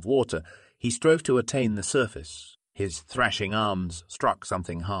legions of water, he strove to attain the surface. His thrashing arms struck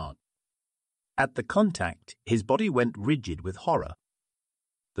something hard. At the contact, his body went rigid with horror.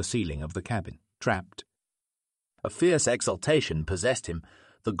 The ceiling of the cabin, trapped. A fierce exultation possessed him,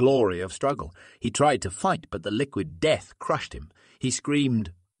 the glory of struggle. He tried to fight, but the liquid death crushed him. He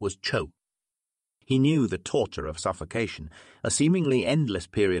screamed, was choked. He knew the torture of suffocation, a seemingly endless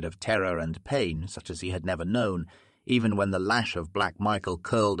period of terror and pain such as he had never known, even when the lash of Black Michael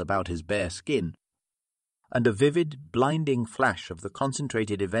curled about his bare skin. And a vivid, blinding flash of the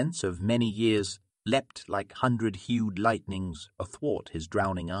concentrated events of many years leapt like 100-hued lightnings athwart his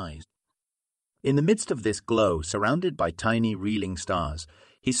drowning eyes. In the midst of this glow, surrounded by tiny reeling stars,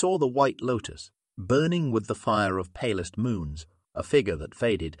 he saw the white lotus, burning with the fire of palest moons. A figure that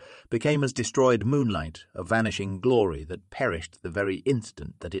faded, became as destroyed moonlight, a vanishing glory that perished the very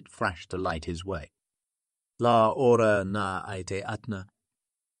instant that it flashed to light his way. La ora na aite atna.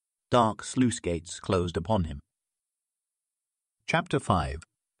 Dark sluice gates closed upon him. Chapter 5.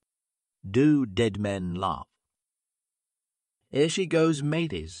 Do Dead Men Laugh? "Here she goes,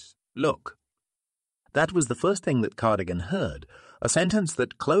 mateys. Look." That was the first thing that Cardigan heard, a sentence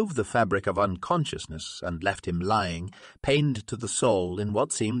that clove the fabric of unconsciousness and left him lying, pained to the soul in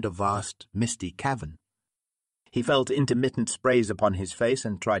what seemed a vast, misty cavern. He felt intermittent sprays upon his face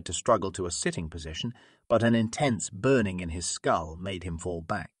and tried to struggle to a sitting position, but an intense burning in his skull made him fall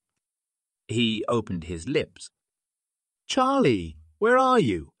back. He opened his lips. "Charlie, where are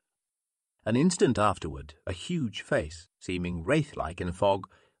you?" An instant afterward, a huge face, seeming wraith-like in fog,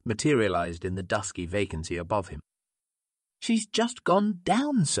 materialized in the dusky vacancy above him. "She's just gone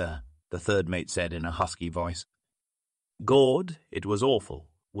down, sir," the third mate said in a husky voice. Gored, it was awful,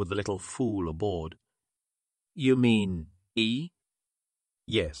 with the little fool aboard. "You mean E?"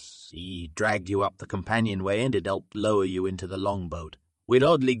 "Yes, he dragged you up the companionway and it helped lower you into the longboat. We'd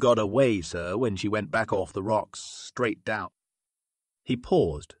oddly got away, sir, when she went back off the rocks, straight down." He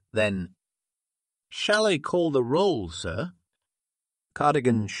paused, then, "Shall I call the roll, sir?"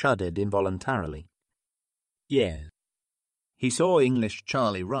 Cardigan shuddered involuntarily. "Yes." He saw English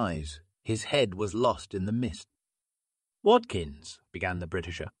Charlie rise. His head was lost in the mist. "Watkins," began the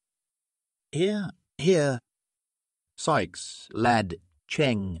Britisher. Here. Sykes, Ladd,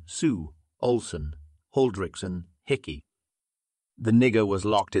 Cheng, Sue, Olson, Holdrickson, Hickey. The nigger was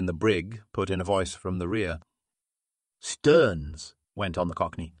locked in the brig, put in a voice from the rear. "Stearns," went on the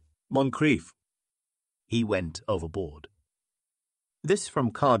Cockney. "Moncrief." he went overboard. This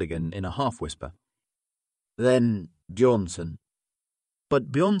from Cardigan in a half-whisper. Then Bjornson.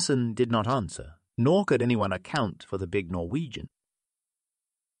 But Bjornson did not answer, nor could anyone account for the big Norwegian.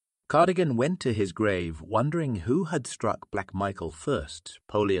 Cardigan went to his grave wondering who had struck Black Michael first,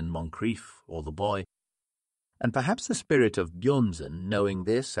 Polion Moncrief or the boy, and perhaps the spirit of Bjornson, knowing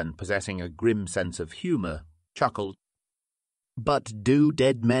this and possessing a grim sense of humour, chuckled. But do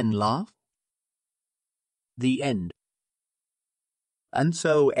dead men laugh? The end. And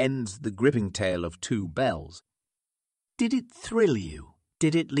so ends the gripping tale of Two Bells. Did it thrill you?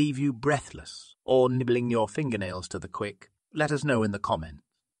 Did it leave you breathless, or nibbling your fingernails to the quick? Let us know in the comments.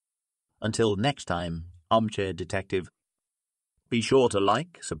 Until next time, Armchair Detective, be sure to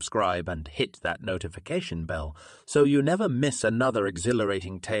like, subscribe, and hit that notification bell so you never miss another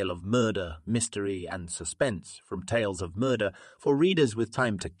exhilarating tale of murder, mystery, and suspense from Tales of Murder for readers with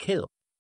time to kill.